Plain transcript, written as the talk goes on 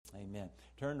Amen.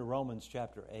 Turn to Romans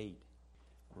chapter 8.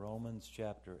 Romans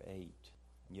chapter 8.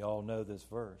 You all know this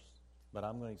verse, but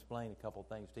I'm going to explain a couple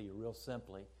things to you real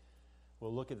simply.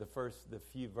 We'll look at the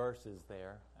few verses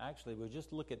there. Actually, we'll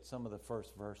just look at some of the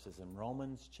first verses in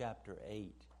Romans chapter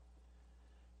 8.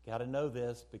 Got to know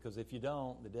this, because if you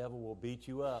don't, the devil will beat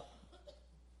you up.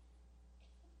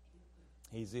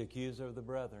 He's the accuser of the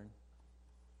brethren.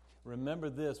 Remember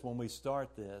this when we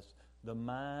start this. The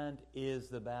mind is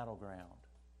the battleground.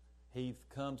 He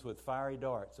comes with fiery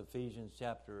darts. Ephesians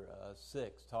chapter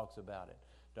 6 talks about it.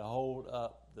 To hold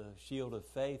up the shield of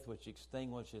faith, which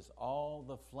extinguishes all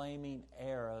the flaming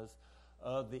arrows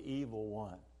of the evil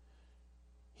one.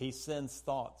 He sends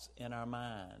thoughts in our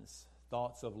minds.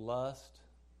 Thoughts of lust,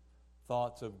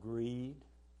 thoughts of greed,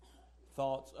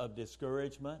 thoughts of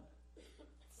discouragement,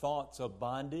 thoughts of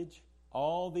bondage.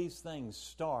 All these things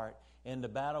start in the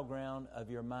battleground of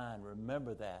your mind.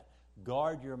 Remember that.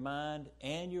 Guard your mind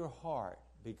and your heart,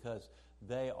 because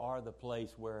they are the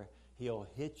place where he'll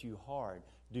hit you hard.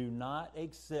 Do not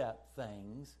accept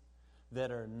things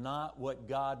that are not what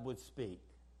God would speak.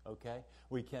 Okay?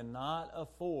 We cannot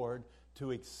afford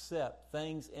to accept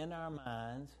things in our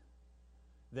minds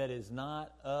that is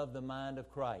not of the mind of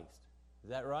Christ. Is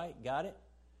that right? Got it?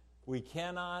 We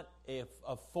cannot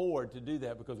afford to do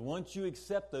that, because once you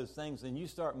accept those things and you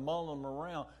start mulling them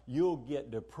around, you'll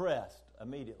get depressed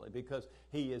immediately, because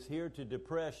he is here to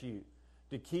depress you,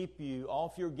 to keep you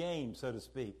off your game, so to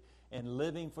speak, and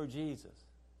living for Jesus.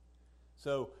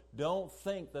 So don't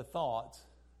think the thoughts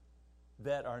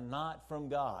that are not from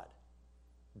God.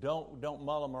 Don't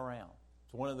mull them around.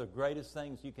 It's one of the greatest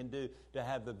things you can do to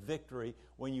have the victory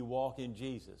when you walk in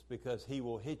Jesus, because he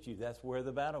will hit you. That's where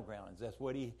the battleground is. That's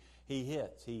what he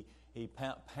hits. He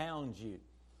pounds you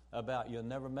about you'll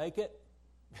never make it.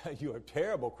 You're a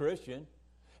terrible Christian,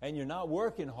 and you're not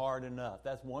working hard enough.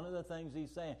 That's one of the things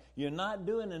he's saying. You're not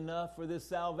doing enough for this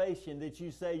salvation that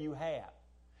you say you have.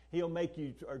 He'll make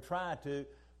you, or try to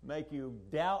make you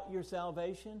doubt your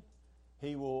salvation.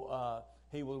 He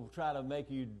will try to make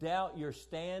you doubt your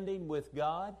standing with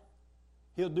God.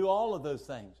 He'll do all of those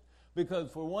things.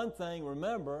 Because for one thing,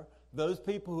 remember, those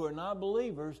people who are not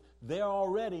believers, they're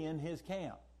already in his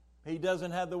camp. He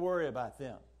doesn't have to worry about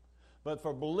them. But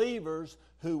for believers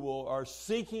who are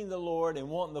seeking the Lord and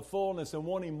wanting the fullness and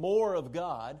wanting more of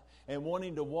God and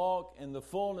wanting to walk in the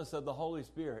fullness of the Holy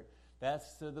Spirit,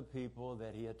 that's to the people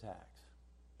that he attacks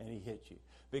and he hits you.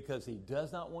 Because he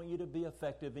does not want you to be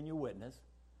effective in your witness.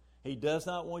 He does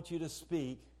not want you to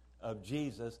speak of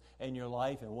Jesus and your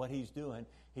life and what he's doing.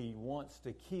 He wants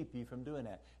to keep you from doing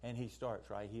that. And he starts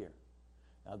right here.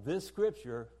 Now, this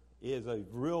scripture is a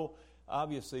real,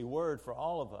 obviously, word for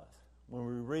all of us when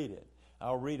we read it.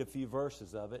 I'll read a few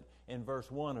verses of it in verse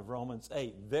 1 of Romans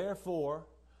 8. Therefore,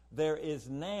 there is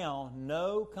now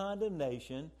no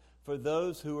condemnation for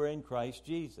those who are in Christ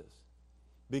Jesus.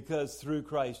 Because through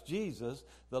Christ Jesus,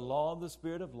 the law of the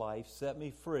Spirit of life set me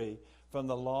free from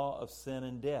the law of sin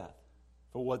and death.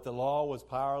 For what the law was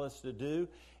powerless to do,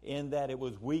 in that it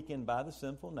was weakened by the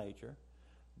sinful nature,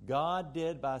 God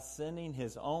did by sending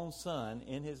his own Son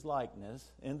in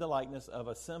the likeness of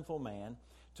a sinful man,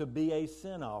 to be a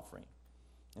sin offering.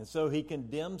 And so he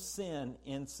condemned sin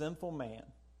in sinful man,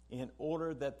 in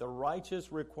order that the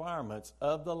righteous requirements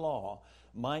of the law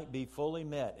might be fully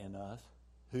met in us,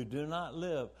 who do not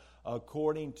live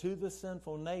according to the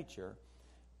sinful nature,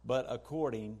 but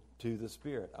according to the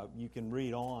Spirit. You can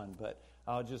read on, but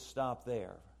I'll just stop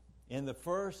there. In the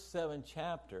first 7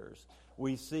 chapters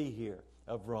we see here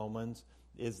of Romans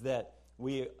is that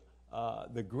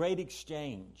the great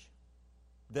exchange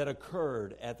that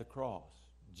occurred at the cross.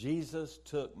 Jesus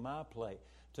took my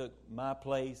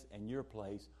place and your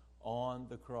place on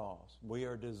the cross. We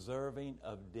are deserving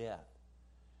of death.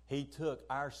 He took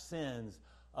our sins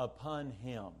upon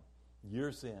him.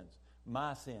 Your sins,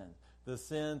 my sins, the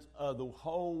sins of the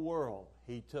whole world.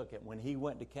 He took it when he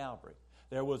went to Calvary.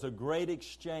 There was a great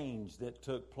exchange that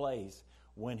took place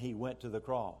when he went to the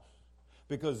cross.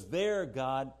 Because there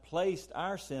God placed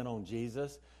our sin on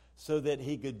Jesus so that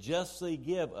he could justly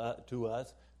give to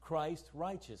us Christ's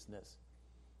righteousness.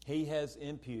 He has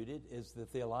imputed, is the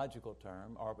theological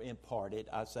term, or imparted,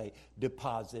 I say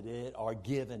deposited or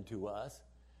given to us,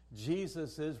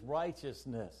 Jesus'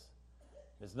 righteousness.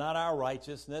 It's not our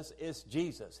righteousness, it's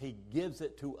Jesus. He gives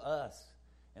it to us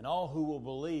and all who will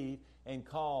believe and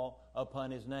call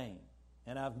upon his name.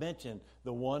 And I've mentioned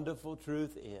the wonderful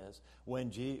truth is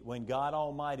when God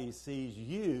Almighty sees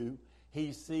you,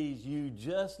 he sees you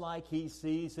just like he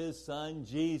sees his son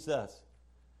Jesus.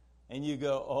 And you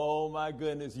go, oh my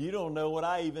goodness, you don't know what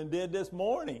I even did this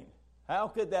morning. How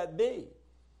could that be?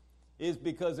 is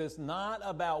because it's not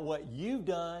about what you've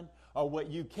done or what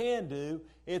you can do.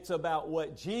 It's about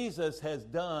what Jesus has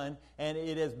done, and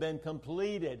it has been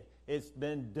completed. It's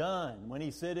been done. When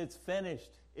he said it's finished,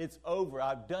 it's over.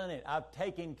 I've done it. I've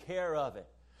taken care of it.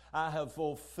 I have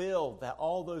fulfilled that,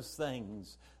 all those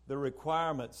things, the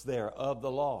requirements there of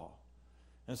the law.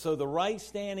 And so the right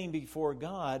standing before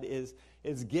God is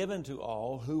given to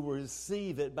all who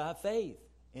receive it by faith.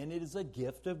 And it is a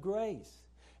gift of grace.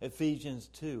 Ephesians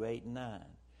 2, 8 and 9.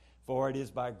 For it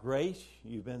is by grace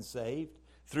you've been saved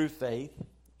through faith,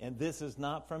 and this is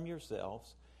not from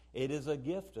yourselves. It is a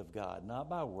gift of God, not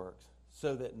by works,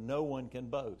 so that no one can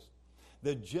boast.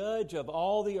 The judge of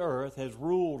all the earth has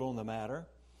ruled on the matter,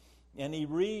 and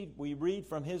we read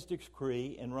from his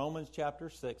decree in Romans chapter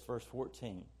 6, verse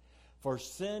 14. For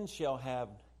sin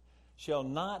shall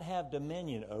not have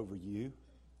dominion over you,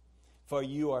 for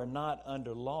you are not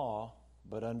under law,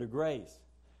 but under grace.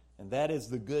 And that is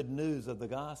the good news of the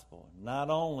gospel. Not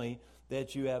only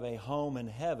that you have a home in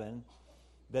heaven,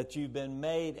 that you've been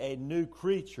made a new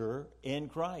creature in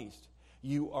Christ.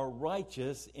 You are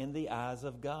righteous in the eyes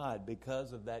of God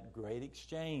because of that great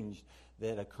exchange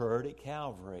that occurred at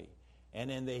Calvary. And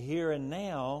in the here and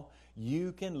now,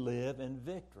 you can live in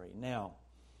victory. Now,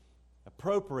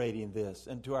 appropriating this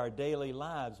into our daily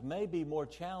lives may be more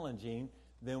challenging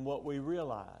than what we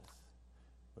realize.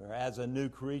 Where as a new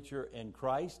creature in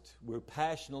Christ, we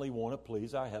passionately want to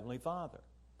please our Heavenly Father.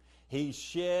 He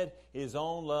shed His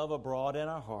own love abroad in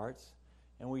our hearts,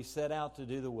 and we set out to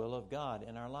do the will of God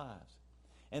in our lives.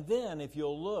 And then, if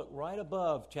you'll look right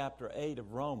above chapter 8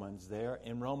 of Romans there,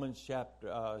 in Romans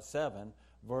chapter 7,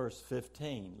 verse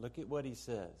 15, look at what he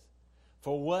says.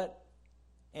 For what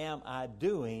am I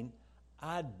doing,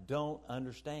 I don't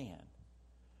understand.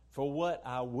 For what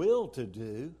I will to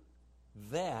do,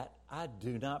 that I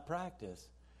do not practice,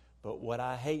 but what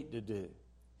I hate to do.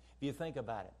 If you think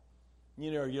about it,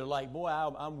 you're like, boy,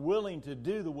 I'm willing to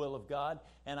do the will of God,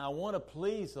 and I want to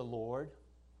please the Lord,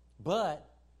 but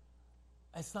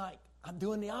it's like I'm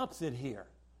doing the opposite here.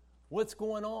 What's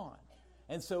going on?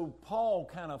 And so Paul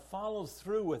kind of follows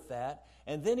through with that,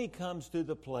 and then he comes to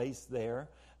the place there,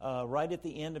 right at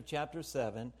the end of chapter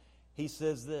 7. He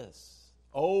says this,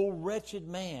 O wretched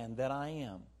man that I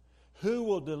am, who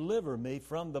will deliver me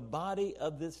from the body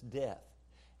of this death?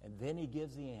 And then he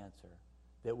gives the answer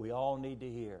that we all need to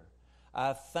hear.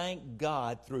 I thank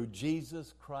God through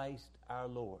Jesus Christ our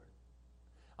Lord.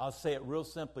 I'll say it real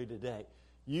simply today.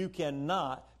 You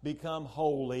cannot become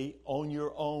holy on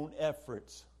your own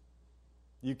efforts.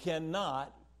 You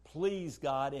cannot please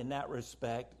God in that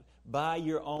respect by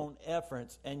your own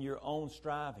efforts and your own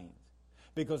strivings.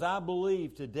 Because I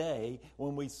believe today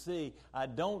when we see I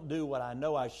don't do what I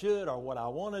know I should or what I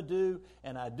want to do,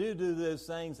 and I do those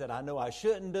things that I know I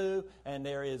shouldn't do, and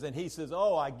he says,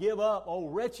 oh, I give up, oh,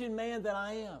 wretched man that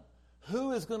I am.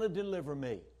 Who is going to deliver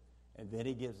me? And then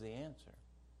he gives the answer.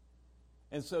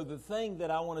 And so the thing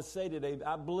that I want to say today,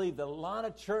 I believe that a lot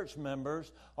of church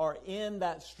members are in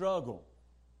that struggle.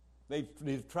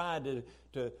 They've tried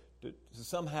to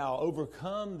somehow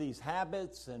overcome these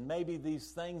habits and maybe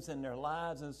these things in their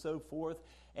lives and so forth,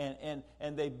 and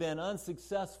they've been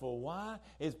unsuccessful. Why?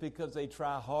 It's because they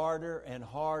try harder and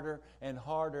harder and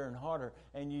harder and harder,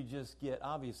 and you just get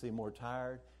obviously more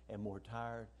tired and more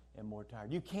tired and more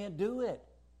tired. You can't do it.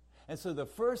 And so the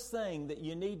first thing that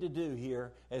you need to do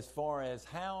here, as far as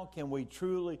how can we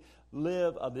truly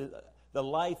live the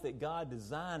life that God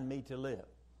designed me to live,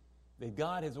 that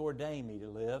God has ordained me to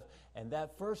live, and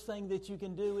that first thing that you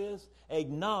can do is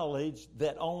acknowledge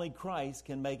that only Christ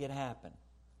can make it happen.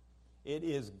 It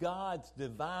is God's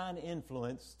divine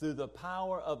influence through the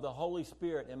power of the Holy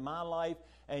Spirit in my life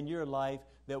and your life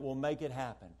that will make it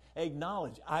happen.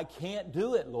 Acknowledge, I can't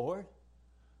do it, Lord.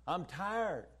 I'm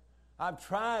tired. I've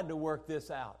tried to work this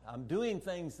out. I'm doing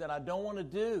things that I don't want to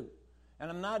do,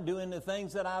 and I'm not doing the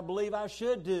things that I believe I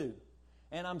should do,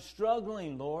 and I'm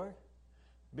struggling, Lord.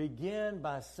 Begin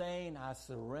by saying, I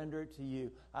surrender it to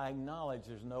you. I acknowledge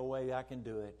there's no way I can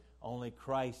do it. Only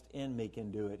Christ in me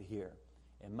can do it here.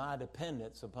 And my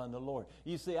dependence upon the Lord.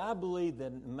 You see, I believe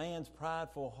that man's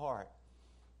prideful heart,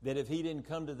 that if he didn't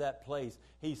come to that place,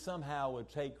 he somehow would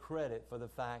take credit for the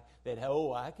fact that,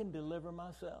 oh, I can deliver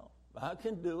myself. I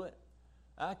can do it.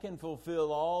 I can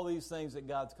fulfill all these things that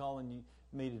God's calling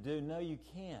me to do. No, you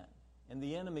can't. And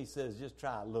the enemy says, just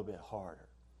try a little bit harder.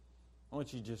 I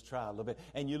want you to just try a little bit.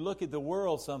 And you look at the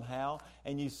world somehow,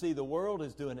 and you see the world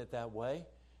is doing it that way,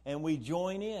 and we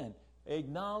join in.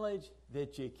 Acknowledge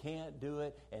that you can't do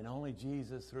it, and only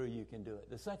Jesus through you can do it.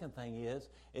 The second thing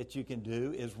that you can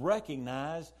do is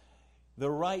recognize the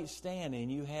right standing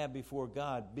you have before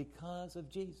God because of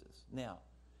Jesus. Now,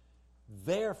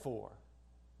 Therefore,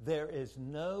 there is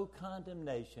no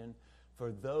condemnation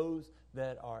for those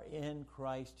that are in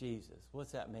Christ Jesus.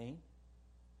 What's that mean?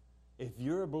 If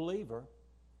you're a believer,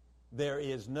 there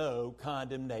is no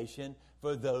condemnation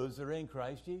for those that are in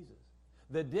Christ Jesus.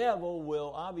 The devil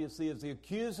will, obviously, is the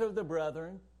accuser of the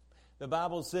brethren. The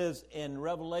Bible says in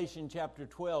Revelation chapter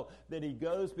 12 that he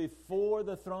goes before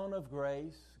the throne of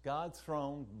grace, God's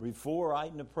throne, before, right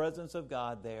in the presence of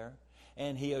God there,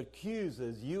 and he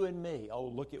accuses you and me. Oh,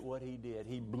 look at what he did.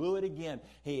 He blew it again.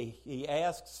 He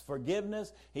asks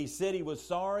forgiveness. He said he was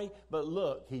sorry, but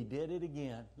look, he did it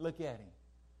again. Look at him.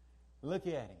 Look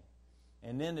at him.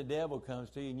 And then the devil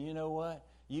comes to you, and you know what?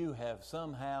 You have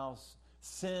somehow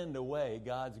sinned away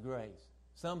God's grace.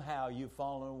 Somehow you've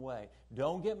fallen away.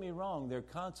 Don't get me wrong, there are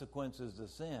consequences to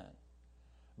sin.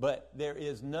 But there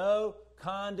is no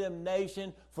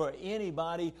condemnation for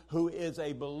anybody who is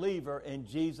a believer in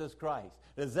Jesus Christ.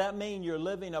 Does that mean you're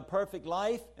living a perfect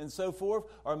life and so forth?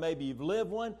 Or maybe you've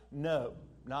lived one? No,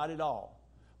 not at all.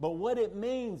 But what it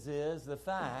means is the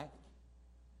fact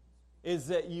is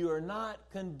that you are not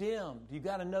condemned. You've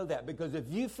got to know that, because if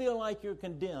you feel like you're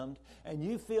condemned and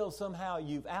you feel somehow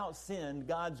you've outsinned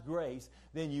God's grace,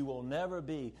 then you will never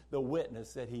be the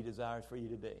witness that He desires for you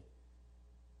to be.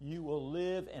 You will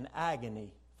live in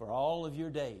agony for all of your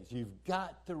days. You've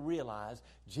got to realize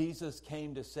Jesus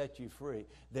came to set you free.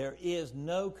 There is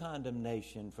no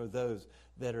condemnation for those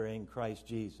that are in Christ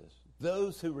Jesus.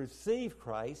 Those who receive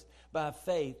Christ by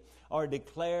faith are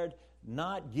declared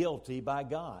not guilty by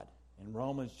God. In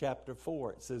Romans chapter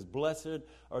 4, it says, "Blessed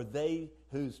are they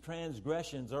whose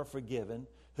transgressions are forgiven,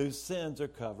 whose sins are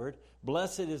covered.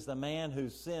 Blessed is the man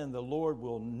whose sin the Lord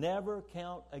will never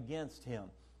count against him."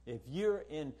 If you're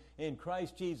in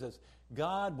Christ Jesus,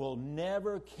 God will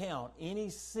never count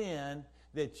any sin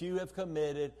that you have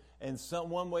committed in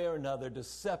one way or another to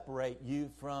separate you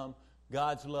from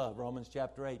God's love. Romans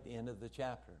chapter 8, the end of the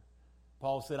chapter.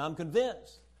 Paul said, "I'm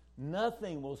convinced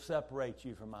nothing will separate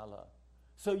you from my love."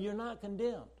 So you're not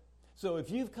condemned. So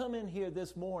if you've come in here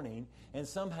this morning and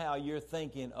somehow you're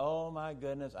thinking, "Oh my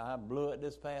goodness, I blew it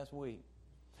this past week."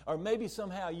 Or maybe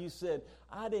somehow you said,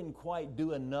 "I didn't quite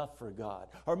do enough for God."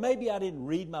 Or maybe I didn't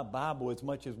read my Bible as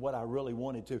much as what I really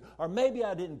wanted to. Or maybe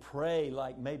I didn't pray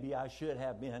like maybe I should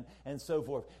have been, and so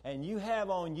forth. And you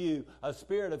have on you a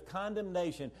spirit of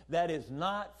condemnation that is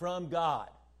not from God.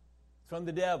 It's from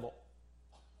the devil.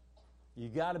 You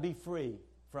got to be free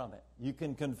from it. You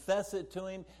can confess it to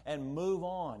him and move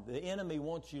on. The enemy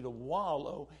wants you to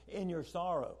wallow in your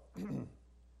sorrow.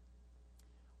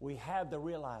 We have to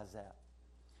realize that.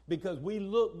 Because we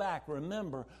look back,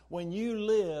 remember, when you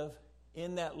live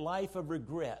in that life of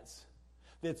regrets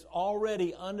that's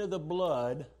already under the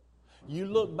blood, you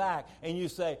look back and you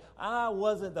say, "I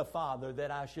wasn't the father that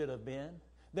I should have been.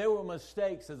 There were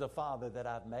mistakes as a father that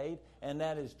I've made," and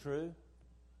that is true.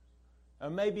 Or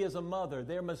maybe as a mother,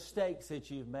 there are mistakes that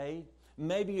you've made.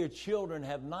 Maybe your children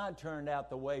have not turned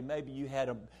out the way maybe you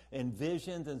had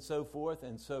envisioned, and so forth,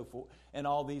 and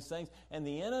all these things. And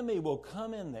the enemy will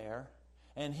come in there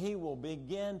and he will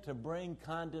begin to bring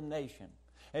condemnation.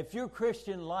 If your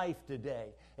Christian life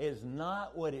today is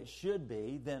not what it should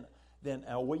be, then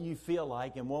what you feel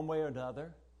like in one way or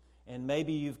another, and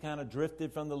maybe you've kind of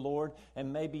drifted from the Lord,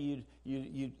 and maybe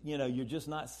you're just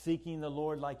not seeking the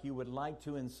Lord like you would like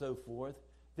to, and so forth,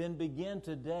 then begin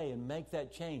today and make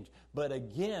that change. But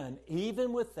again,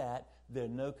 even with that, there's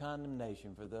no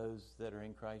condemnation for those that are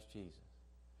in Christ Jesus.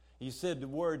 You said the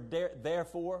word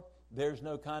therefore, there's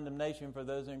no condemnation for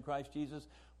those in Christ Jesus.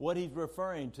 What he's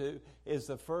referring to is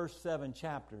the first 7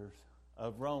 chapters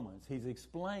of Romans. He's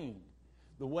explained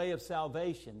the way of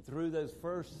salvation through those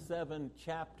first 7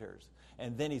 chapters.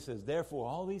 And then he says, therefore,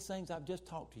 all these things I've just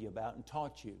talked to you about and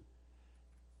taught you,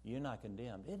 you're not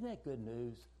condemned. Isn't that good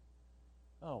news?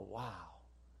 Oh, wow.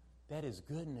 That is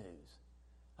good news.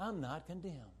 I'm not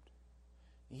condemned.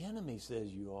 The enemy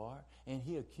says you are, and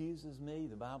he accuses me,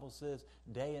 the Bible says,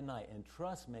 day and night. And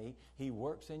trust me, he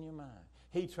works in your mind.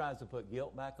 He tries to put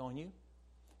guilt back on you.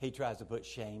 He tries to put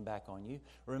shame back on you.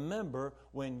 Remember,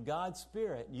 when God's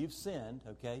Spirit, you've sinned,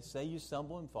 okay, say you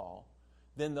stumble and fall,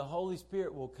 then the Holy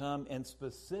Spirit will come and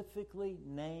specifically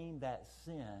name that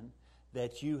sin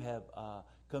that you have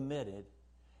committed,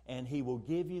 and he will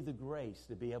give you the grace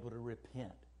to be able to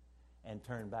repent and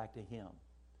turn back to him.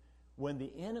 When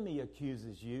the enemy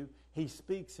accuses you, he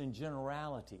speaks in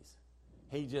generalities.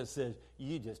 He just says,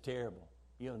 you're just terrible.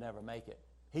 You'll never make it.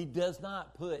 He does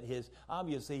not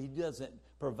obviously he doesn't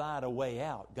provide a way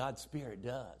out. God's Spirit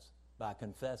does by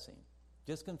confessing.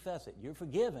 Just confess it. You're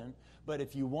forgiven, but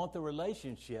if you want the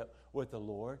relationship with the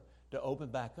Lord to open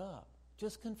back up,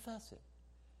 just confess it.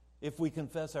 If we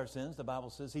confess our sins, the Bible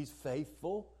says He's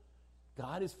faithful.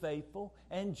 God is faithful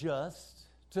and just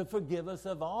to forgive us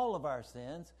of all of our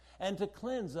sins and to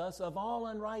cleanse us of all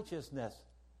unrighteousness.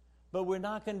 But we're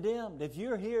not condemned. If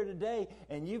you're here today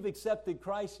and you've accepted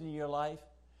Christ in your life,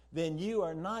 then you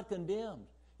are not condemned.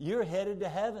 You're headed to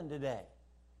heaven today.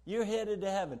 You're headed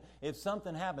to heaven. If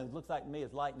something happens, it looks like to me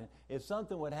it's lightning. If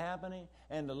something would happen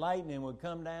and the lightning would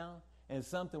come down and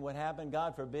something would happen,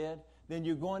 God forbid, then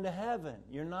you're going to heaven.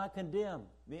 You're not condemned.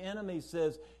 The enemy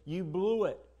says you blew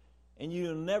it and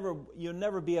you'll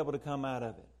never be able to come out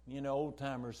of it. You know, old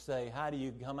timers say, how do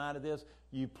you come out of this?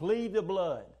 You plead the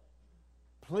blood.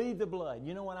 Plead the blood.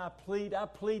 You know what I plead? I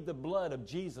plead the blood of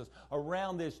Jesus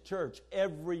around this church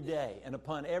every day and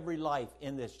upon every life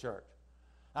in this church.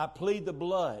 I plead the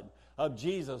blood of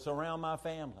Jesus around my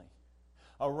family,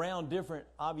 around different,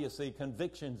 obviously,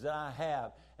 convictions that I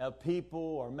have of people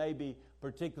or maybe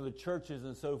particular churches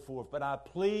and so forth. But I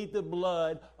plead the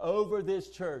blood over this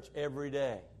church every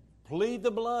day. Plead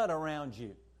the blood around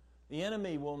you. The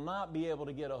enemy will not be able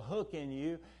to get a hook in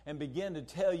you and begin to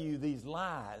tell you these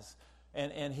lies.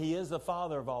 And he is the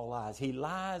father of all lies. He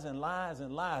lies and lies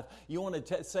and lies. You want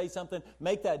to say something?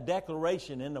 Make that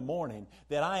declaration in the morning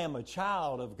that I am a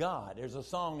child of God. There's a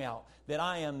song out that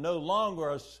I am no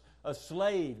longer a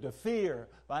slave to fear,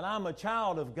 but I'm a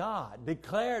child of God.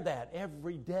 Declare that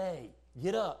every day.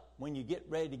 Get up when you get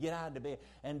ready to get out of the bed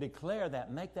and declare that.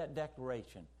 Make that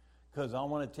declaration. Because I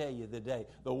want to tell you today,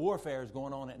 the warfare is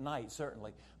going on at night,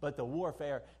 certainly. But the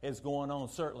warfare is going on,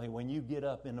 certainly, when you get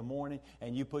up in the morning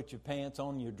and you put your pants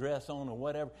on, your dress on, or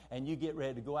whatever, and you get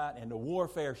ready to go out, and the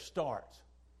warfare starts.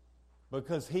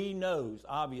 Because he knows,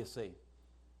 obviously,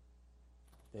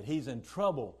 that he's in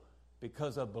trouble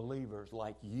because of believers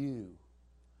like you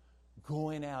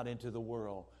going out into the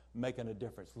world, making a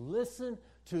difference. Listen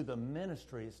to the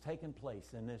ministry that's taking place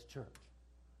in this church.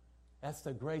 That's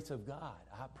the grace of God.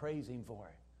 I praise Him for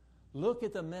it. Look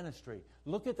at the ministry.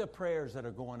 Look at the prayers that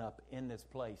are going up in this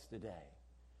place today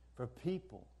for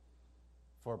people,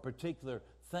 for particular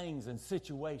things and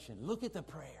situations. Look at the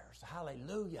prayers.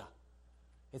 Hallelujah.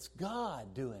 It's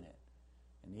God doing it.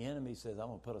 And the enemy says, I'm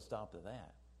going to put a stop to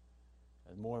that.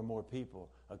 As more and more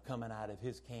people are coming out of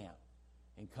his camp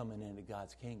and coming into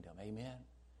God's kingdom. Amen?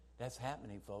 That's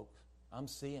happening, folks. I'm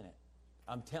seeing it.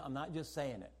 I'm not just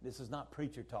saying it. This is not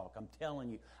preacher talk. I'm telling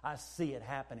you, I see it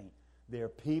happening. There are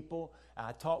people.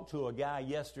 I talked to a guy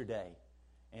yesterday,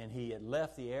 and he had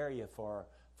left the area for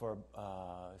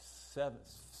 5,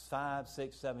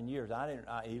 6, 7 years.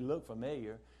 He looked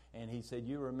familiar, and he said,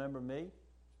 "You remember me?"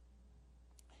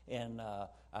 And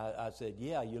I said,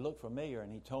 "Yeah, you look familiar."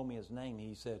 And he told me his name.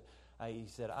 He said,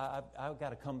 I've got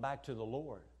to come back to the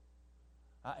Lord.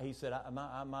 He said,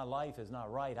 my life is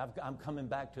not right. I'm coming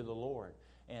back to the Lord,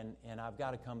 and I've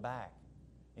got to come back.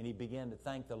 And he began to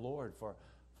thank the Lord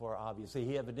for obviously,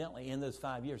 he evidently, in those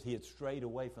 5 years, he had strayed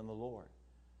away from the Lord.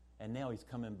 And now he's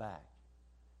coming back.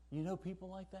 You know people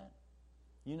like that?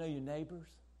 You know your neighbors?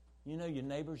 You know your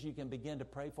neighbors you can begin to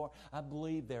pray for? I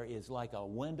believe there is like a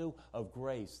window of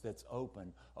grace that's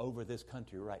open over this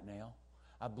country right now.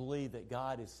 I believe that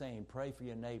God is saying, pray for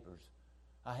your neighbors.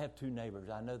 I have 2 neighbors.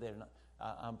 I know they're not...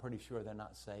 I'm pretty sure they're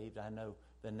not saved. I know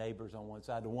the neighbors on one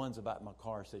side. The one's about my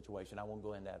car situation. I won't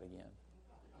go into that again.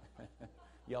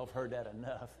 Y'all have heard that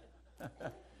enough.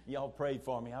 Y'all prayed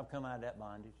for me. I've come out of that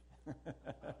bondage.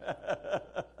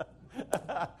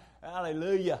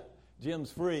 Hallelujah.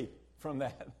 Jim's free from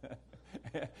that.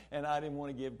 And I didn't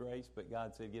want to give grace, but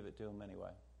God said give it to him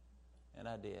anyway. And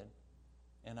I did.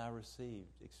 And I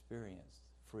experienced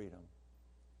freedom.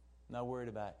 Not worried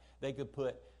about it. They could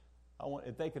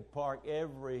if they could park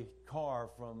every car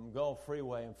from Gulf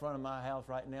Freeway in front of my house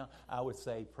right now, I would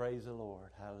say, praise the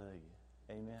Lord. Hallelujah.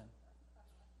 Amen.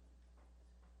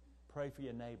 Pray for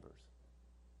your neighbors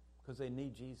because they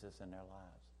need Jesus in their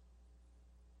lives.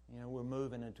 You know, we're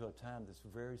moving into a time that's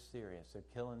very serious. There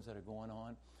are killings that are going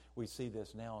on. We see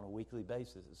this now on a weekly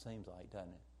basis, it seems like, doesn't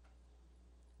it?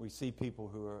 We see people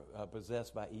who are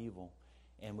possessed by evil.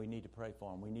 And we need to pray for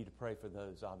them. We need to pray for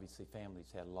those, obviously, families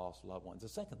had lost loved ones. The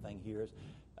second thing here is,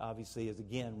 obviously,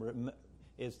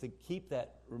 is to keep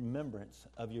that remembrance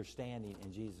of your standing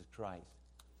in Jesus Christ.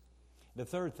 The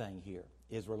third thing here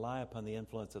is rely upon the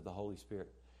influence of the Holy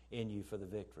Spirit in you for the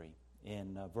victory.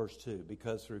 In verse 2,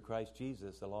 because through Christ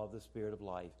Jesus, the law of the Spirit of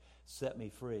life set me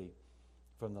free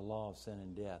from the law of sin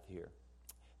and death here.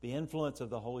 The influence of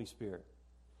the Holy Spirit.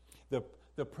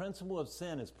 The principle of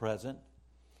sin is present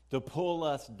to pull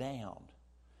us down.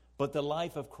 But the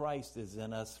life of Christ is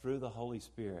in us through the Holy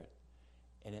Spirit,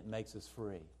 and it makes us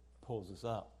free, pulls us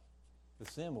up. The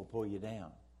sin will pull you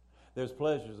down. There's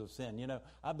pleasures of sin. You know,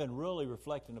 I've been really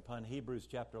reflecting upon Hebrews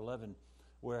chapter 11,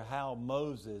 where how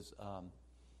Moses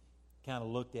kind of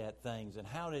looked at things and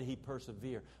how did he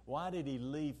persevere. Why did he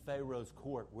leave Pharaoh's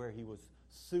court where he was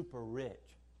super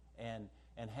rich and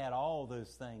had all those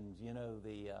things, you know,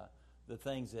 the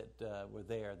things that were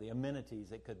there, the amenities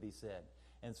that could be said,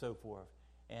 and so forth,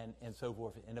 and so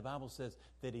forth. And the Bible says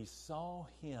that he saw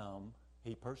him,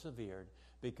 he persevered,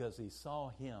 because he saw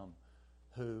him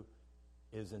who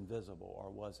is invisible or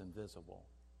was invisible.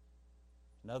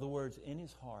 In other words, in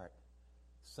his heart,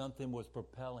 something was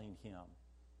propelling him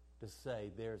to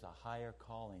say, there's a higher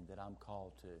calling that I'm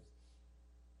called to.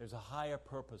 There's a higher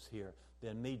purpose here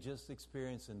than me just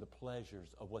experiencing the pleasures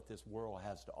of what this world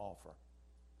has to offer.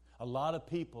 A lot of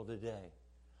people today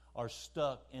are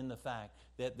stuck in the fact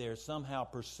that they're somehow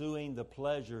pursuing the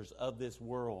pleasures of this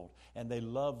world, and they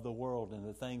love the world and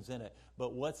the things in it.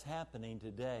 But what's happening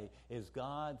today is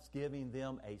God's giving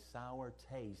them a sour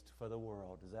taste for the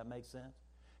world. Does that make sense?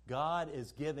 God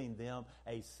is giving them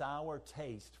a sour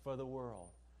taste for the world.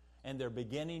 And they're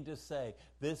beginning to say,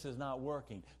 this is not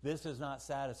working. This is not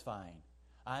satisfying.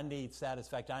 I need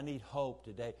satisfaction. I need hope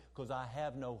today because I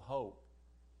have no hope.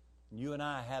 You and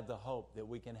I have the hope that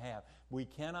we can have. We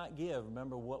cannot give,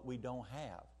 remember, what we don't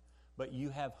have. But you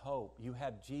have hope. You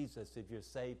have Jesus if you're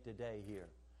saved today here.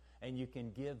 And you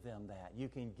can give them that. You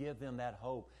can give them that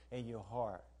hope in your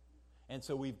heart. And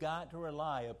so we've got to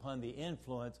rely upon the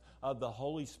influence of the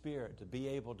Holy Spirit to be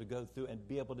able to go through and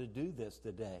be able to do this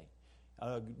today.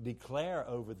 Declare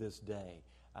over this day.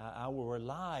 I will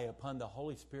rely upon the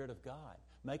Holy Spirit of God.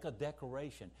 Make a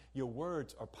declaration. Your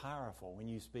words are powerful when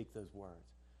you speak those words.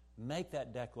 Make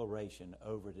that declaration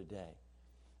over today.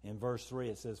 In verse 3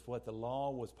 it says, what the law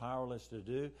was powerless to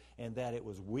do, and that it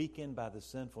was weakened by the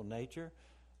sinful nature,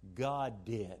 God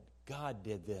did. God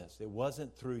did this. It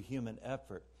wasn't through human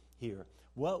effort here.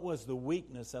 What was the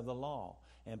weakness of the law?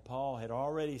 And Paul had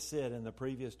already said in the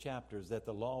previous chapters that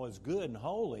the law is good and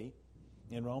holy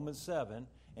in Romans 7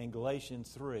 and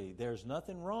Galatians 3. There's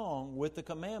nothing wrong with the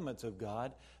commandments of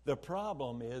God. The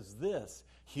problem is this.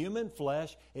 Human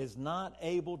flesh is not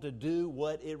able to do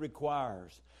what it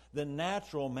requires. The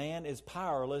natural man is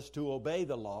powerless to obey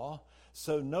the law,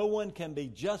 so no one can be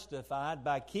justified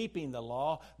by keeping the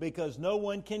law because no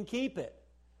one can keep it.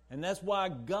 And that's why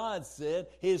God sent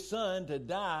His Son to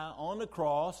die on the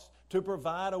cross to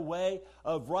provide a way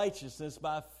of righteousness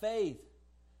by faith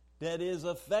that is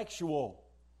effectual.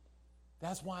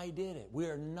 That's why He did it. We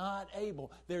are not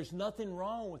able. There's nothing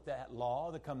wrong with that law,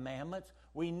 the commandments.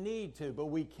 We need to, but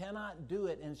we cannot do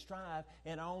it and strive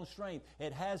in our own strength.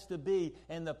 It has to be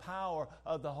in the power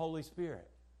of the Holy Spirit.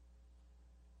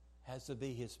 It has to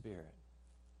be His Spirit.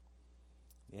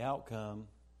 The outcome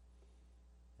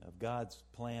of God's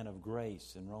plan of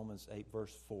grace in Romans 8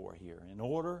 verse 4 here. In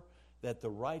order that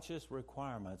the righteous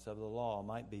requirements of the law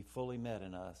might be fully met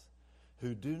in us,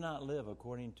 who do not live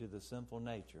according to the sinful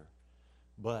nature,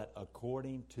 but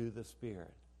according to the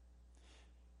Spirit.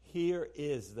 Here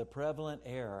is the prevalent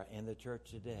error in the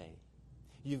church today.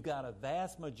 You've got a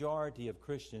vast majority of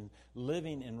Christians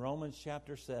living in Romans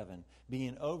chapter 7,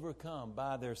 being overcome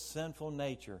by their sinful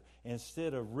nature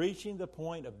instead of reaching the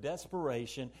point of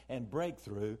desperation and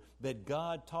breakthrough that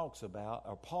God talks about,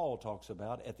 or Paul talks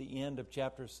about at the end of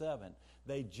chapter 7.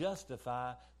 They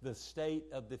justify the state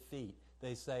of defeat.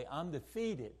 They say, I'm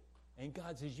defeated. And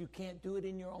God says, you can't do it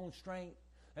in your own strength.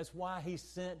 That's why He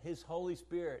sent His Holy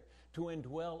Spirit to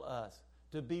indwell us,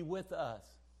 to be with us.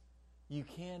 You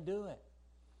can't do it.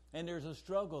 And there's a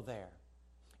struggle there.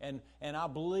 And I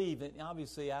believe that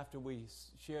obviously after we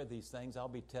share these things, I'll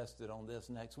be tested on this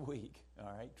next week.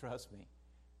 All right? Trust me.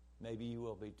 Maybe you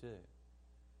will be too.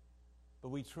 But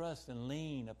we trust and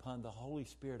lean upon the Holy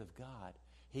Spirit of God.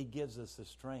 He gives us the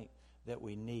strength that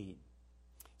we need.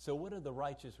 So what are the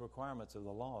righteous requirements of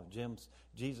the law?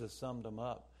 Jesus summed them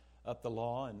up the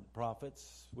law and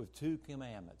prophets with two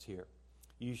commandments here.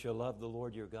 You shall love the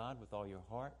Lord your God with all your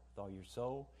heart, with all your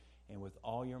soul, and with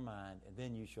all your mind. And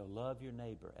then you shall love your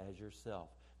neighbor as yourself.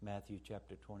 Matthew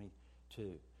chapter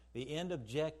 22. The end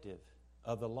objective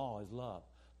of the law is love.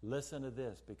 Listen to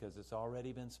this because it's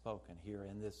already been spoken here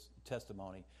in this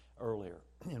testimony earlier.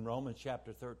 In Romans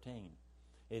chapter 13,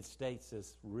 it states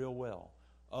this real well.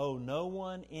 Owe no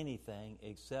one anything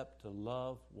except to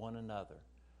love one another.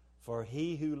 For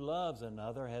he who loves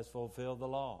another has fulfilled the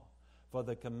law. For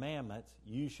the commandments,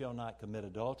 you shall not commit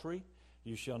adultery,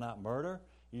 you shall not murder,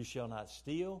 you shall not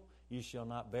steal, you shall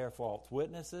not bear false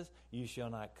witnesses, you shall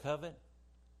not covet.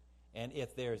 And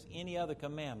if there's any other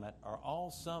commandment, are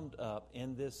all summed up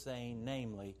in this saying,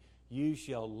 namely, you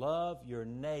shall love your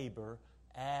neighbor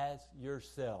as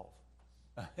yourself.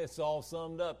 It's all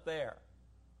summed up there.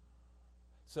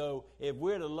 So if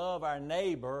we're to love our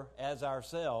neighbor as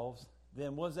ourselves,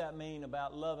 then what does that mean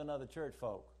about loving other church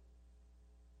folk?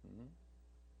 Mm-hmm.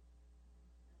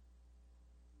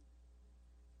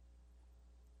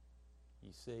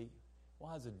 You see,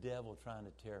 why is the devil trying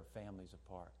to tear families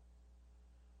apart?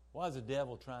 Why is the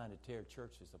devil trying to tear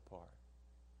churches apart?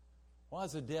 Why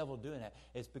is the devil doing that?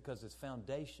 It's because it's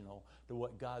foundational to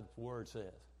what God's Word says.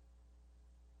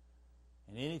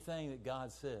 And anything that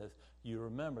God says, you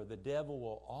remember, the devil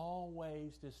will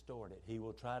always distort it. He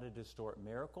will try to distort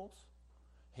miracles.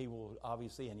 He will,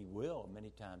 obviously, and he will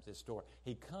many times distort.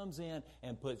 He comes in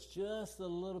and puts just a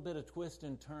little bit of twist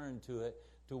and turn to it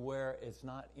to where it's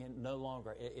not no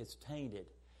longer, it's tainted.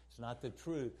 It's not the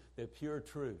truth, the pure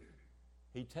truth.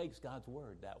 He takes God's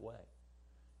Word that way.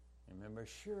 Remember,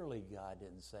 surely God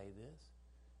didn't say this.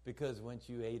 Because once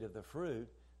you ate of the fruit,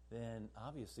 then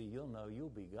obviously you'll know you'll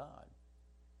be God.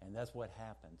 And that's what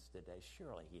happens today.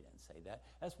 Surely He didn't say that.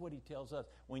 That's what He tells us.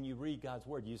 When you read God's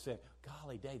Word, you say,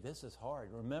 golly, Dave, this is hard.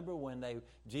 Remember when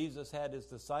Jesus had His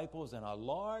disciples and a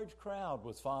large crowd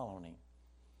was following Him.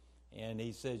 And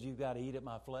He says, you've got to eat of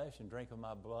my flesh and drink of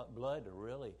my blood to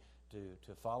really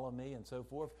to follow me and so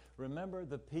forth. Remember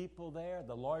the people there,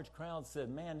 the large crowd said,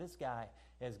 man, this guy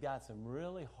has got some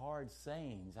really hard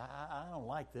sayings. I don't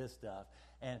like this stuff.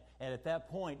 And at that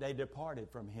point, they departed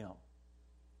from Him.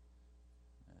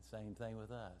 And the same thing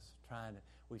with us.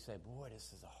 We say, boy,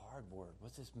 this is a hard word.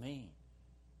 What's this mean?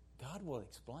 God will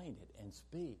explain it and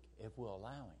speak if we'll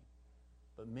allow Him.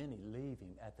 But many leave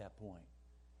Him at that point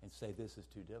and say, this is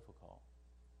too difficult.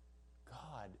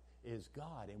 God is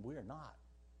God, and we're not.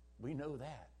 We know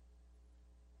that.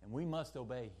 And we must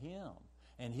obey Him.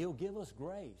 And He'll give us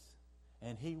grace.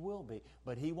 And He will be.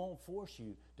 But He won't force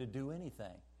you to do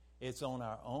anything. It's on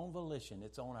our own volition.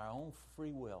 It's on our own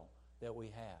free will that we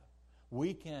have.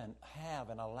 We can have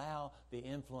and allow the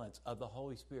influence of the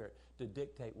Holy Spirit to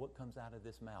dictate what comes out of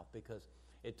this mouth. Because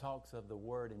it talks of the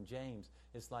word in James.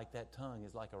 It's like that tongue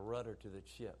is like a rudder to the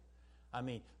ship. I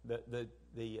mean,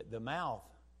 the mouth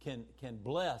can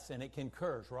bless and it can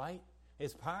curse, right?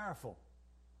 It's powerful.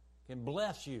 It can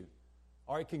bless you,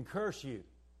 or it can curse you,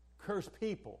 curse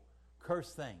people,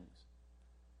 curse things.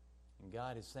 And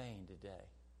God is saying today,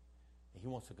 He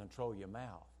wants to control your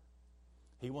mouth.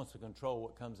 He wants to control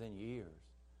what comes in your ears.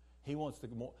 He wants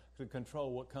to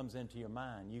control what comes into your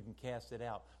mind. You can cast it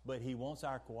out. But He wants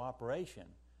our cooperation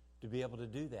to be able to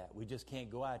do that. We just can't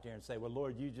go out there and say, well,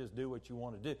 Lord, you just do what you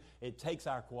want to do. It takes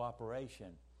our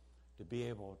cooperation to be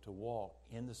able to walk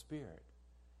in the Spirit.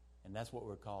 And that's what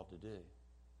we're called to do.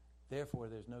 Therefore,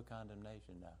 there's no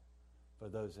condemnation now for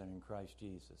those that are in Christ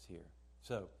Jesus here.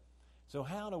 So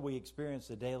how do we experience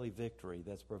the daily victory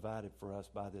that's provided for us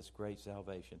by this great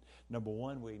salvation? Number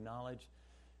one, we acknowledge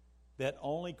that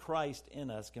only Christ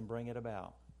in us can bring it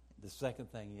about. The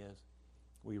second thing is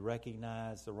we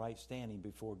recognize the right standing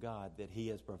before God, that He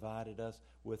has provided us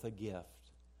with a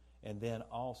gift. And then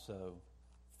also,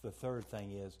 the third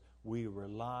thing is we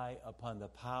rely upon the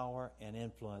power and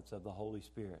influence of the Holy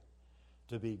Spirit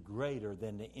to be greater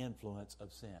than the influence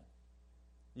of sin.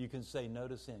 You can say no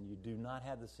to sin. You do not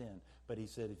have the sin. But He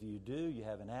said if you do, you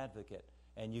have an advocate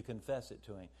and you confess it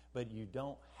to Him. But you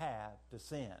don't have to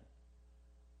sin.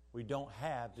 We don't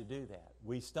have to do that.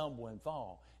 We stumble and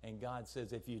fall. And God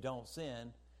says if you don't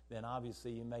sin, then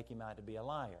obviously you make Him out to be a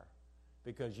liar.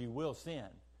 Because you will sin.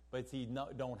 But you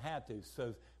don't have to.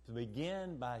 So to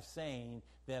begin by saying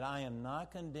that I am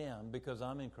not condemned because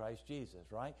I'm in Christ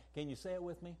Jesus, right? Can you say it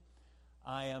with me?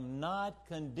 I am not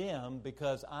condemned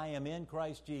because I am in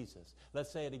Christ Jesus.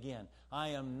 Let's say it again. I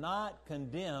am not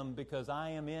condemned because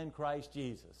I am in Christ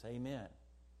Jesus. Amen.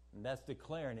 And that's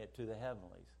declaring it to the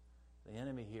heavenlies. The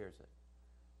enemy hears it.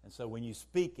 And so when you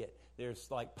speak it,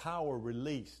 there's like power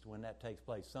released when that takes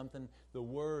place. Something, the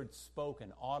word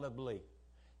spoken audibly.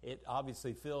 It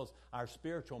obviously fills our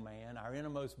spiritual man, our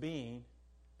innermost being,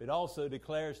 but also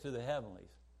declares to the heavenlies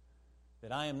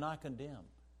that I am not condemned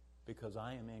because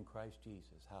I am in Christ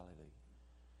Jesus. Hallelujah.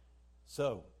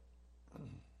 So,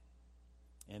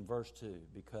 in verse 2,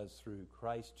 because through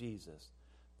Christ Jesus,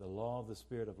 the law of the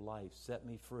Spirit of life set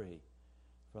me free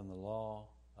from the law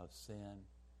of sin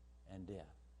and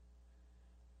death.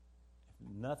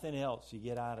 If nothing else you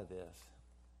get out of this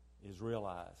is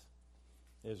realize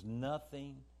there's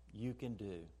nothing you can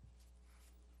do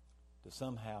to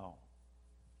somehow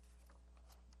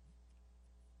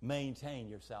maintain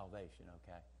your salvation,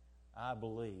 okay? I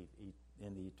believe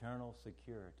in the eternal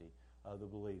security of the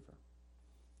believer.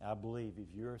 I believe if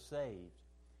you're saved,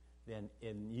 then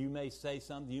and you may say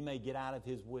something, you may get out of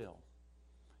His will,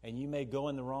 and you may go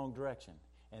in the wrong direction,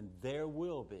 And there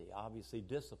will be, obviously,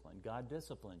 discipline. God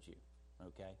disciplines you,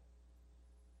 okay?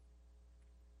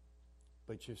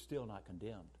 But you're still not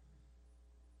condemned.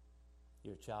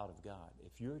 You're a child of God.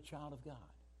 If you're a child of God,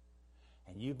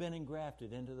 and you've been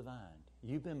engrafted into the vine,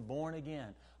 you've been born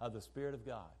again of the Spirit of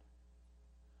God,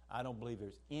 I don't believe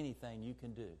there's anything you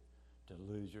can do to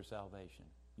lose your salvation.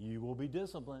 You will be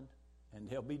disciplined, and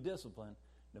they'll be disciplined.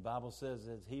 The Bible says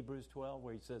in Hebrews 12,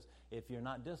 where he says, if you're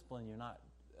not disciplined, you're not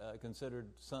considered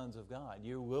sons of God.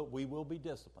 We will be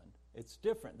disciplined. It's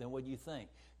different than what you think.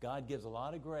 God gives a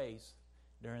lot of grace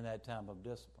during that time of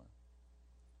discipline.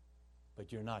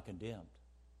 But you're not condemned.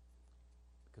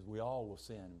 Because we all will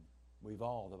sin. The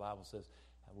Bible says,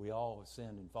 we all have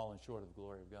sinned and fallen short of the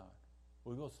glory of God.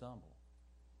 We will stumble.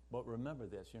 But remember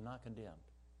this, you're not condemned.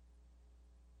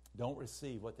 Don't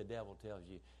receive what the devil tells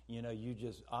you. You know, you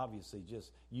just, obviously,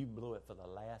 you blew it for the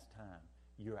last time.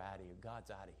 You're out of here.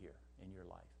 God's out of here in your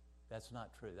life. That's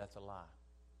not true. That's a lie.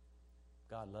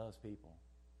 God loves people.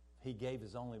 He gave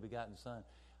His only begotten Son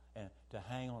and to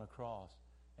hang on a cross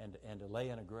and to lay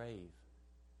in a grave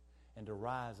and to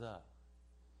rise up.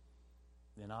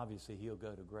 Then obviously He'll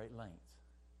go to great lengths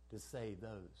to save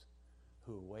those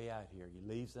who are way out here. He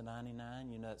leaves the 99.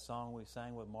 You know that song we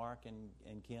sang with Mark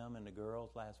and Kim and the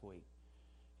girls last week.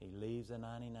 He leaves the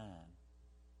 99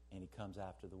 and He comes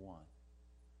after the one.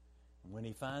 And when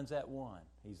He finds that one,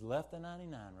 He's left the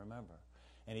 99, remember.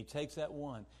 And He takes that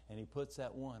one and He puts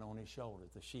that one on His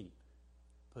shoulders, the sheep.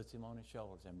 Puts him on his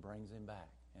shoulders and brings him back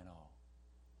and all.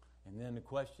 And then the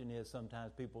question is,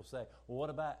 sometimes people say,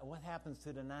 well, what happens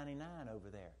to the 99 over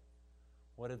there?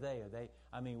 What are they?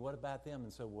 What about them?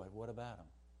 And so what about them?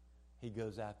 He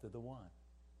goes after the one.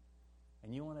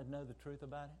 And you want to know the truth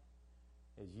about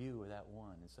it? Is you were that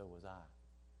one, and so was I.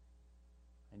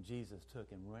 And Jesus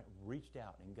took and reached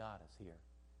out and got us here.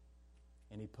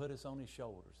 And He put us on His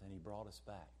shoulders, and He brought us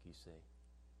back, you see.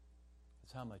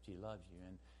 That's how much He loves you.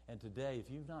 And today, if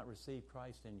you've not received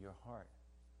Christ in your heart,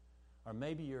 or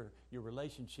maybe your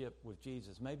relationship with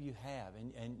Jesus, maybe you have,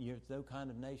 and there's no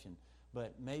condemnation,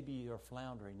 but maybe you're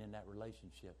floundering in that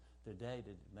relationship. Today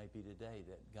may be today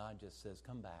that God just says,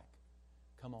 come back.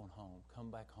 Come on home.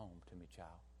 Come back home to me, child.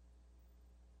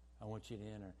 I want you to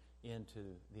enter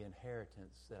into the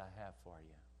inheritance that I have for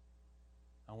you.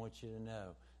 I want you to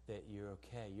know that you're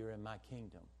okay. You're in my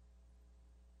kingdom.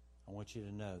 I want you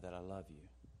to know that I love you.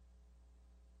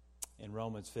 In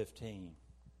Romans 15,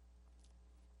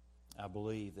 I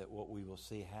believe that what we will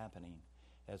see happening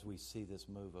as we see this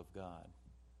move of God,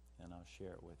 and I'll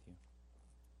share it with you.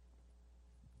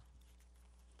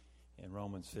 In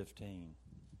Romans 15,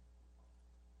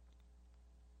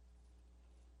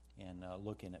 and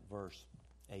looking at verse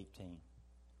 18.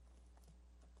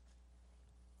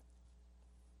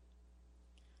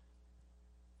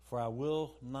 For I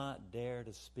will not dare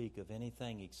to speak of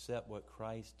anything except what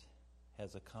Christ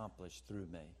has accomplished through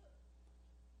me,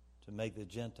 to make the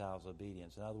Gentiles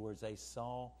obedient. In other words, they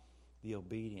saw the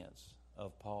obedience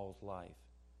of Paul's life.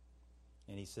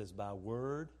 And he says, by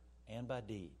word and by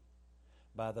deed,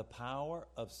 by the power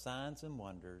of signs and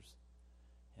wonders,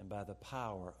 and by the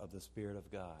power of the Spirit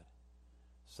of God,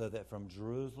 so that from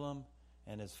Jerusalem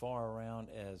and as far around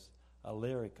as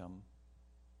Illyricum,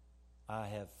 I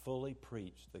have fully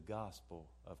preached the gospel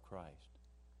of Christ.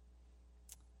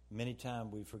 Many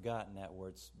times we've forgotten that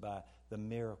word, by the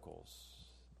miracles,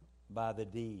 by the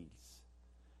deeds,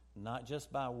 not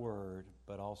just by word,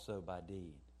 but also by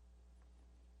deed.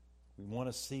 We want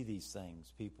to see these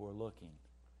things. People are looking.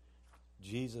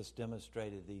 Jesus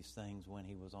demonstrated these things when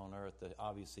He was on earth to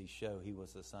obviously show He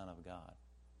was the Son of God.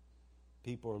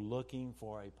 People are looking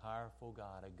for a powerful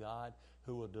God, a God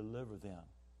who will deliver them,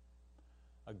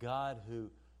 a God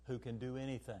who can do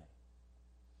anything.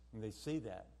 And they see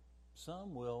that.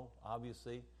 Some will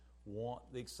obviously want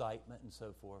the excitement and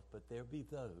so forth, but there'll be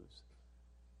those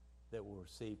that will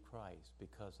receive Christ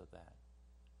because of that.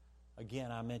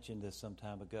 Again, I mentioned this some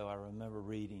time ago. I remember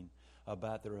reading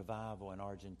about the revival in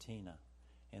Argentina,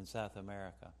 in South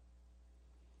America.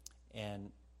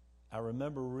 And I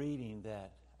remember reading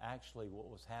that actually what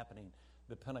was happening,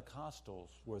 the Pentecostals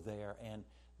were there and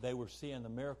they were seeing the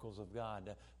miracles of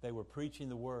God. They were preaching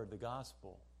the word, the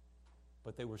gospel,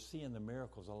 but they were seeing the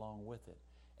miracles along with it.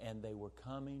 And they were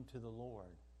coming to the Lord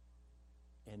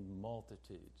in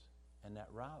multitudes. And that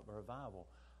revival,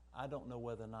 I don't know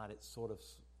whether or not it sort of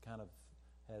kind of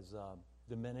has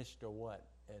diminished or what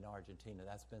in Argentina.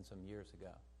 That's been some years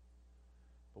ago.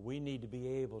 But we need to be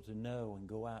able to know and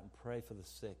go out and pray for the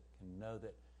sick and know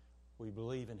that we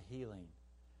believe in healing.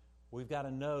 We've got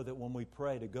to know that when we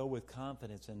pray, to go with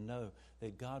confidence and know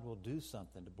that God will do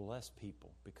something to bless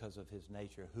people because of His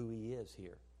nature, who He is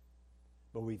here.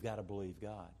 But we've got to believe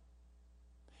God.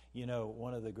 You know,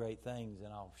 one of the great things,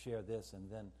 and I'll share this and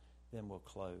then we'll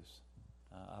close.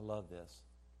 I love this.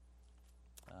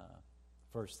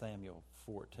 1 Samuel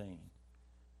 14.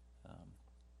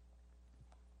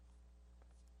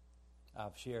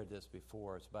 I've shared this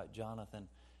before. It's about Jonathan,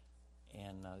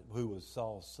 and who was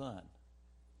Saul's son,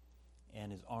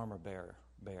 and his armor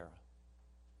bearer.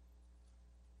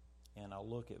 And I'll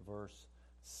look at verse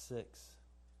 6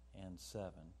 and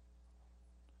 7.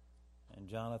 And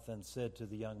Jonathan said to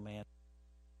the young man,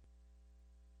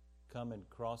 "Come and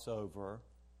cross over,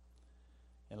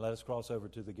 and let us cross over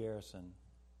to the garrison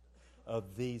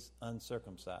of these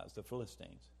uncircumcised," the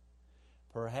Philistines.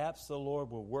 "Perhaps the Lord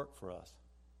will work for us,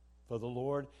 for the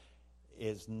Lord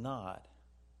is not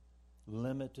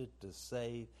limited to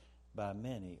save by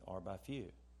many or by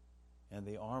few." And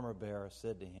the armor bearer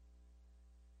said to him,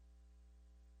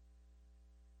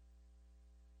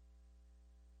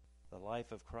 "The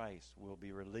life of Christ will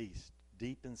be released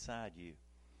deep inside you,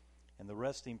 and the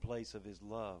resting place of his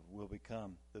love will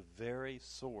become the very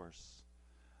source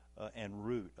and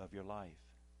root of your life.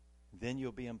 Then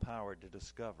you'll be empowered to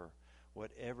discover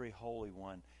what every holy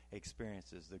one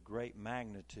experiences, the great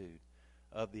magnitude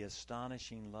of the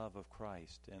astonishing love of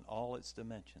Christ in all its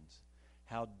dimensions.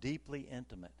 How deeply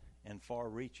intimate and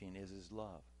far-reaching is his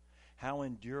love. How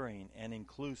enduring and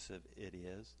inclusive it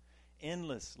is.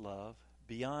 Endless love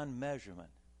beyond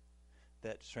measurement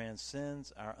that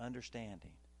transcends our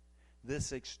understanding.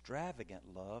 This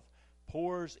extravagant love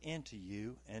pours into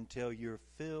you until you're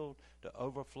filled to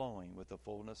overflowing with the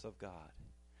fullness of God.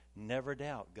 Never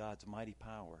doubt God's mighty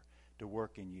power to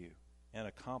work in you and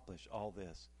accomplish all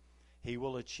this. He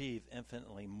will achieve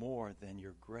infinitely more than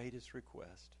your greatest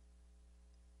request,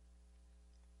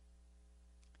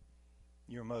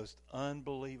 your most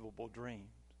unbelievable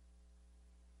dreams,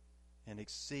 and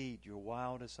exceed your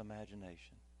wildest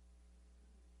imagination.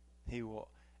 He will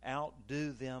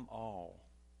outdo them all,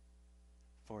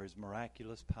 for his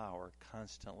miraculous power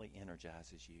constantly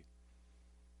energizes you.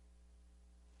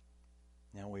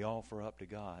 Now we offer up to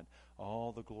God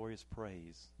all the glorious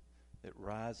praise that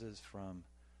rises from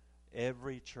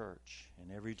every church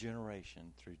and every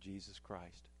generation through Jesus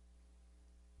Christ,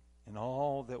 and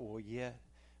all that will yet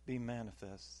be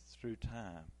manifest through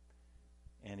time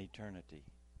and eternity.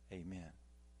 Amen.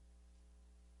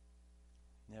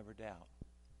 Never doubt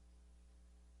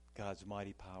God's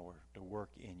mighty power to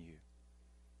work in you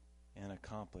and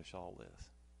accomplish all this.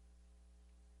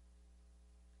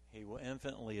 He will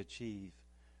infinitely achieve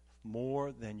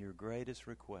more than your greatest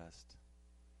request,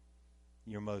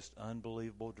 your most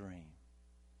unbelievable dream,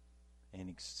 and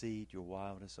exceed your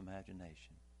wildest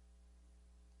imagination.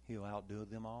 He'll outdo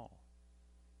them all,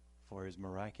 for his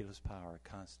miraculous power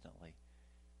constantly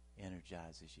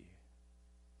energizes you.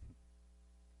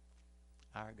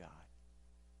 Our God,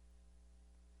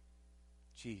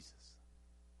 Jesus,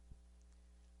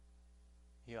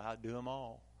 he'll outdo them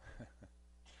all.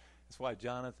 That's why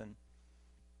Jonathan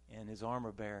and his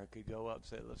armor bearer could go up and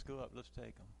say, "Let's go up, let's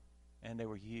take them." And they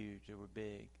were huge, they were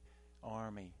big,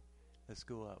 army. Let's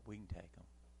go up, we can take them.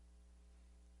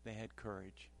 They had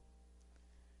courage.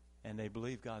 And they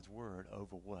believed God's word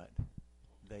over what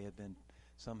they had been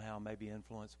somehow maybe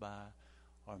influenced by,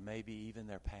 or maybe even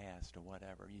their past or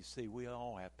whatever. You see, we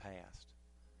all have past.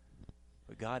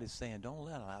 But God is saying, don't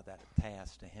allow that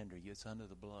past to hinder you. It's under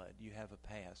the blood. You have a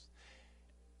past.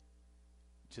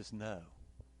 Just know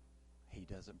he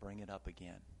doesn't bring it up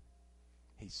again.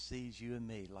 He sees you and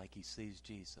me like he sees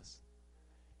Jesus.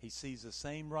 He sees the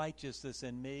same righteousness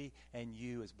in me and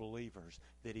you as believers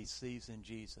that he sees in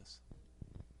Jesus.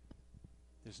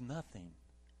 There's nothing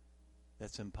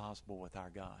that's impossible with our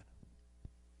God.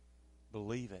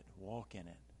 Believe it, walk in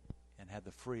it, and have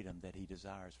the freedom that he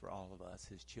desires for all of us,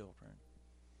 his children.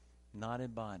 Not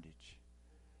in bondage,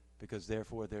 because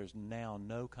therefore there's now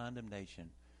no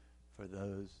condemnation for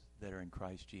those that are in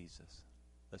Christ Jesus.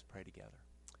 Let's pray together.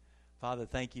 Father,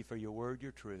 thank you for your word,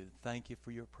 your truth. Thank you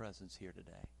for your presence here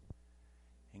today.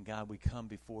 And God, we come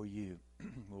before you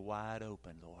wide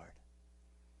open, Lord,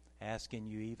 asking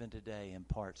you even today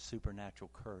impart supernatural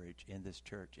courage in this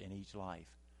church, in each life.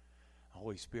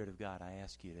 Holy Spirit of God, I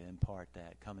ask you to impart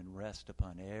that. Come and rest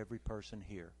upon every person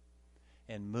here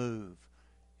and move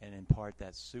and impart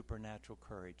that supernatural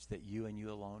courage that you and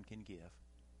you alone can give.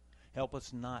 Help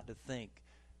us not to think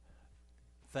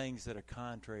things that are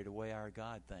contrary to the way our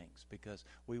God thinks, because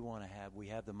we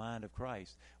have the mind of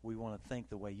Christ. We want to think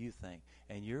the way you think.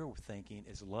 And your thinking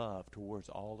is love towards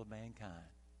all of mankind.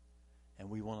 And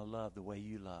we want to love the way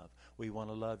you love. We want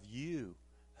to love you,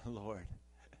 Lord,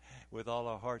 with all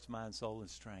our hearts, mind, soul, and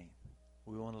strength.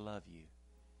 We want to love you.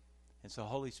 And so,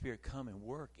 Holy Spirit, come and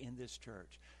work in this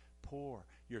church. Pour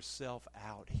yourself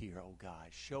out here, oh God.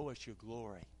 Show us your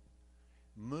glory.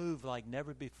 Move like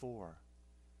never before.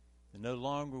 And no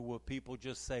longer will people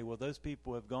just say, well, those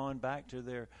people have gone back to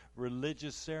their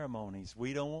religious ceremonies.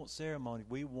 We don't want ceremony.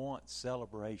 We want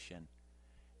celebration.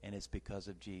 And it's because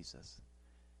of Jesus.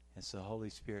 And so, Holy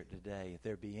Spirit, today, if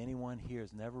there be anyone here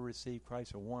who's never received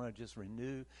Christ or want to just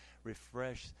renew,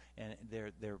 refresh, and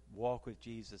their walk with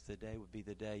Jesus, today would be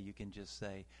the day you can just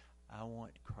say, I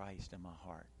want Christ in my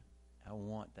heart. I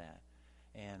want that.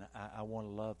 And I want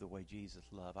to love the way Jesus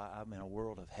loved. I'm in a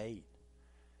world of hate.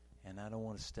 And I don't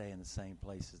want to stay in the same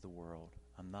place as the world.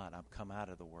 I'm not. I've come out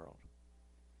of the world.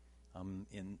 I'm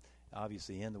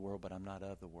obviously in the world, but I'm not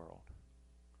of the world.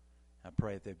 I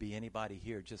pray if there be anybody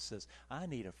here just says, I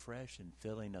need a fresh and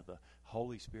filling of the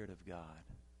Holy Spirit of God.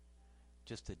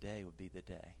 Just today would be the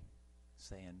day.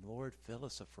 Saying, Lord, fill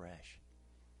us afresh.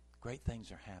 Great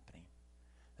things are happening.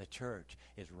 The church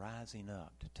is rising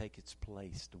up to take its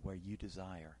place to where you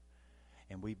desire.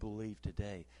 And we believe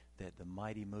today that the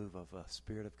mighty move of the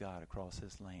Spirit of God across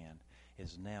this land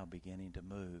is now beginning to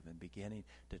move and beginning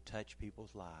to touch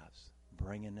people's lives,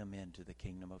 bringing them into the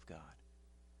kingdom of God.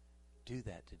 Do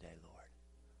that today, Lord.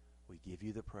 We give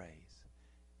you the praise.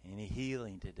 Any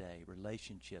healing today,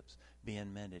 relationships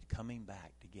being mended, coming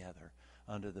back together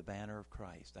under the banner of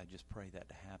Christ, I just pray that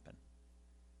to happen.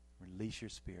 Release your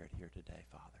Spirit here today,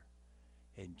 Father.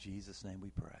 In Jesus' name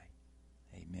we pray.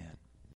 Amen.